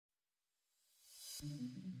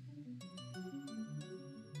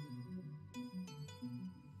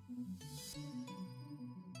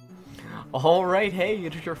Alright, hey,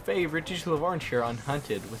 it is your favorite digital orange here on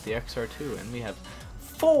Hunted with the XR2, and we have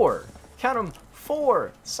 4, count them,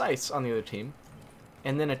 4 scythes on the other team,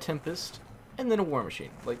 and then a Tempest, and then a War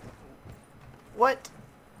Machine. Like, what?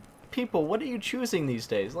 People, what are you choosing these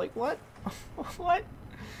days? Like, what? What?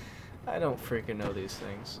 I don't freaking know these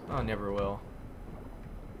things. I never will.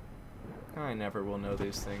 I never will know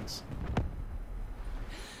these things.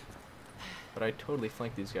 But I totally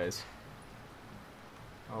flank these guys.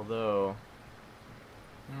 Although,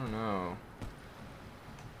 I don't know.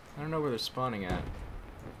 I don't know where they're spawning at.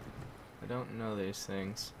 I don't know these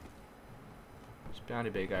things. There's a bounty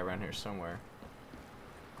bait guy around here somewhere.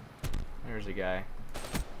 There's a guy.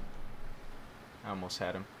 I almost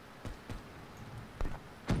had him.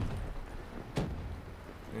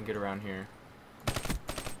 Gonna get around here.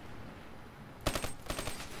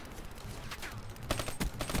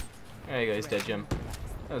 There you go, he's dead, Jim.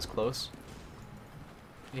 That was close.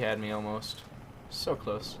 He had me almost. So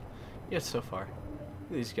close. Yet so far.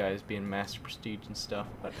 Look at these guys being master prestige and stuff.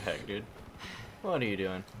 What the heck, dude? What are you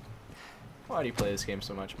doing? Why do you play this game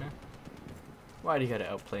so much, man? Why do you gotta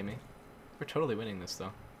outplay me? We're totally winning this,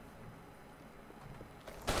 though.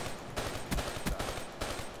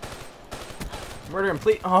 Murder and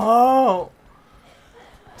please. Oh!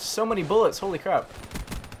 So many bullets. Holy crap.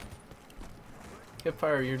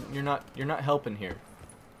 Hipfire, you're not helping here.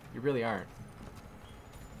 You really aren't.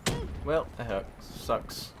 Well, the heck.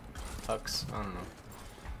 Sucks. Hucks. I don't know.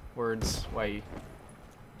 Words. Why?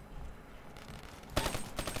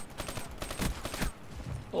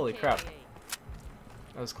 Holy crap.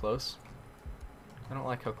 That was close. I don't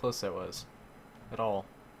like how close that was. At all.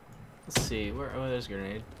 Let's see. Where? Oh, there's a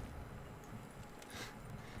grenade.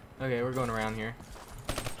 Okay, we're going around here.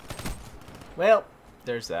 Well,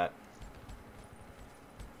 there's that.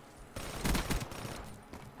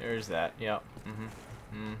 There's that. Yep.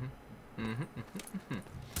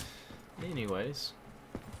 Anyways,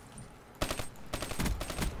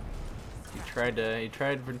 he tried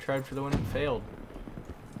for the one and failed.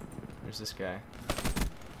 There's this guy.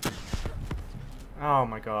 Oh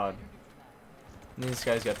my god. And this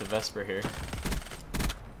guy's got the Vesper here.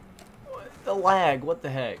 The lag, what the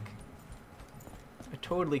heck? I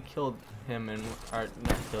totally killed him and, or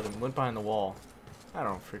not killed him, went behind the wall. I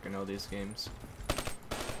don't freaking know these games.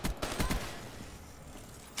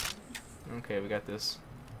 Okay, we got this.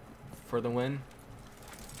 For the win.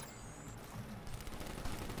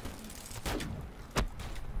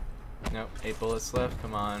 Nope, 8 bullets left,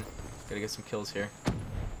 come on. Gotta get some kills here.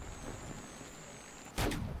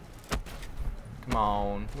 Come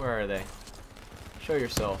on, where are they? Show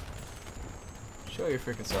yourself. Show your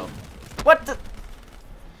freaking self. What the?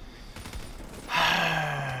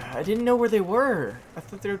 I didn't know where they were. I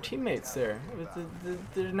thought they were teammates there.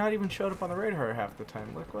 They're not even showed up on the radar half the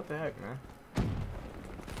time. Like, what the heck, man?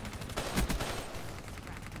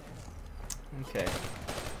 Okay.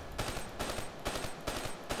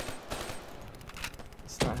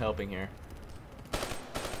 It's not helping here.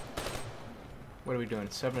 What are we doing?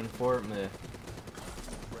 7 and 4? Meh.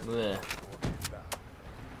 Bleh.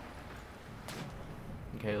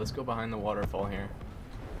 Okay, let's go behind the waterfall here.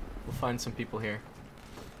 We'll find some people here.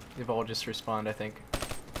 They've all just respawned, I think.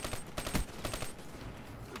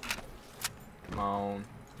 Come on.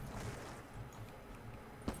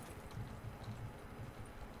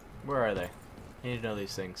 Where are they? I need to know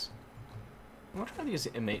these things. I wonder if I could use the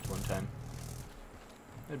M8 one time.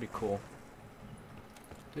 That'd be cool.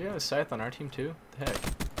 Do we have a scythe on our team too? The heck?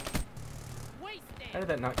 How did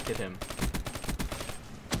that not hit him?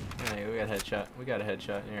 Hey, we got a headshot. We got a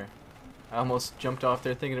headshot here. I almost jumped off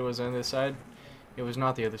there thinking it was on the other side. It was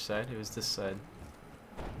not the other side. It was this side.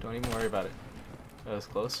 Don't even worry about it. That was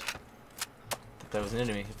close. Thought that was an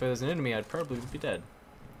enemy. If it was an enemy, I'd probably be dead.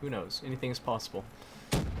 Who knows? Anything is possible.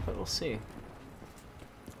 But we'll see.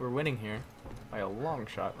 We're winning here by a long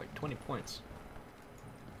shot, like 20 points.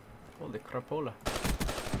 Holy crapola.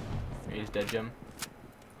 He's dead, Jim.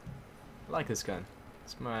 I like this gun.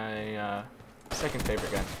 It's my second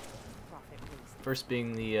favorite gun. First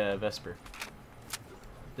being the Vesper.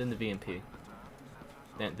 Then the VMP.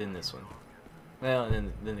 Then this one. Well,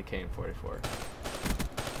 and then the KN-44.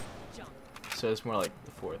 So it's more like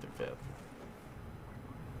the 4th or 5th.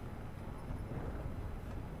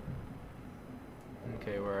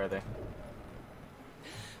 Okay, where are they?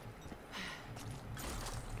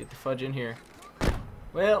 Get the fudge in here.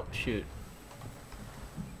 Well, shoot.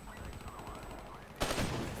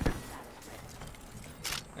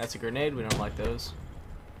 That's a grenade, we don't like those.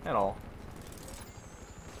 At all.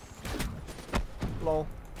 Lol.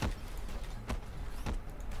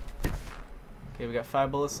 Okay, we got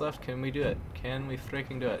 5 bullets left. Can we do it? Can we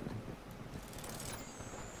freaking do it?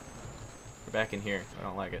 Get back in here. I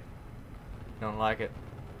don't like it. Don't like it.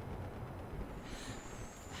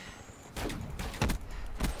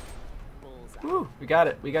 Woo! We got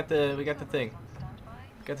it. We got the thing.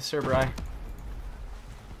 We got the Cerber eye.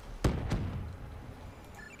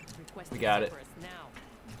 We got it.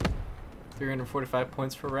 345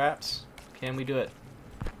 points for wraps. Can we do it?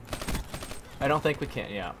 I don't think we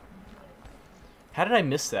can. Yeah. How did I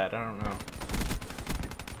miss that? I don't know.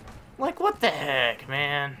 Like, what the heck,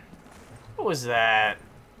 man? What was that?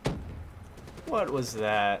 What was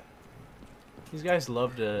that? These guys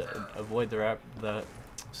love to avoid the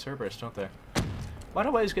Cerberus, don't they? Why do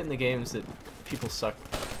I always get in the games that people suck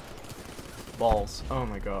balls? Oh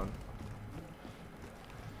my god.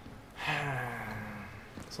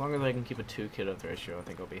 As long as I can keep a 2 kill death ratio, I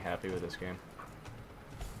think I'll be happy with this game.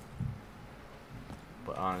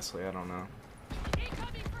 But honestly, I don't know.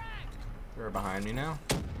 They're behind me now,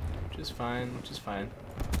 which is fine, which is fine.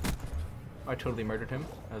 I totally murdered him.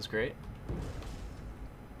 That was great.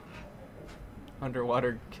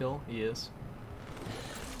 Underwater kill, he is.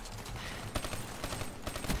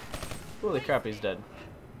 Holy crap, he's dead.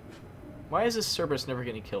 Why is this Cerberus never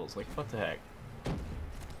getting kills? Like, what the heck?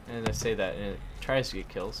 And I say that, and it tries to get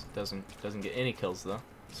kills. Doesn't get any kills though.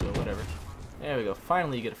 So whatever. There we go.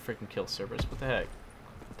 Finally, you get a freaking kill, Cerberus. What the heck?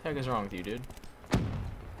 What the heck is wrong with you, dude?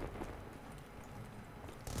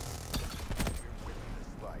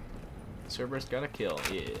 Cerberus got a kill.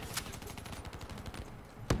 Yeah.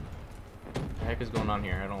 What the heck is going on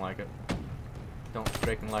here? I don't like it. Don't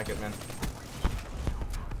freaking like it, man.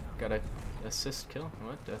 Got a assist kill?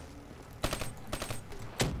 What the?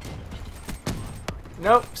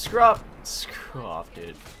 Nope, screw up. Screw off,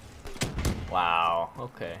 dude. Wow,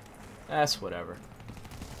 okay. That's whatever.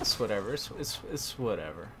 That's whatever. It's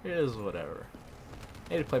whatever. It is whatever.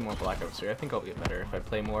 I need to play more Black Ops 3. I think I'll get better if I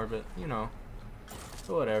play more, but, you know.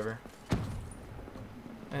 Whatever.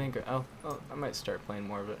 I think I might start playing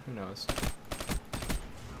more, but who knows.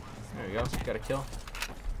 There we go. Got a kill.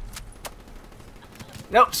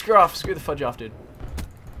 Nope, screw off. Screw the fudge off, dude.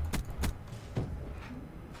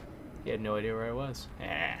 He had no idea where I was.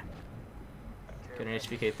 Ah. Got an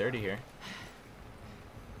HVK 30 here.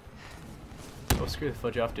 Oh, screw the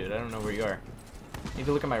fudge off, dude. I don't know where you are. Need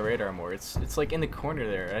to look at my radar more. It's like in the corner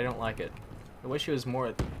there. I don't like it. I wish it was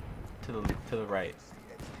more to the right.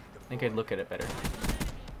 I think I'd look at it better.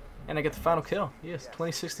 And I get the final kill. Yes,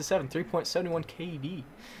 26-7, 3.71 KD.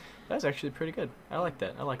 That's actually pretty good. I like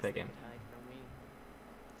that. I like that game.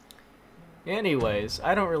 Anyways,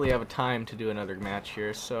 I don't really have a time to do another match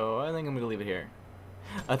here, so I think I'm gonna leave it here.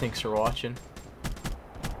 Thanks for watching.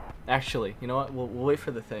 Actually, you know what? We'll wait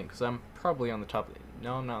for the thing, because I'm probably on the top.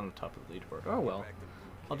 No, I'm not on the top of the leaderboard. Oh well.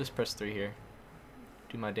 I'll just press 3 here.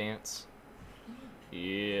 Do my dance.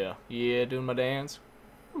 Yeah, doing my dance.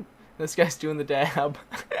 Woo. This guy's doing the dab.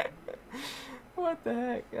 What the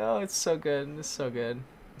heck? Oh, it's so good. It's so good.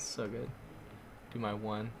 It's so good. Do my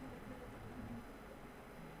 1.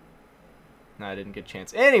 No, I didn't get a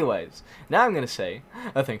chance. Anyways, now I'm going to say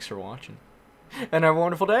thanks for watching. And have a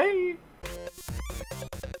wonderful day.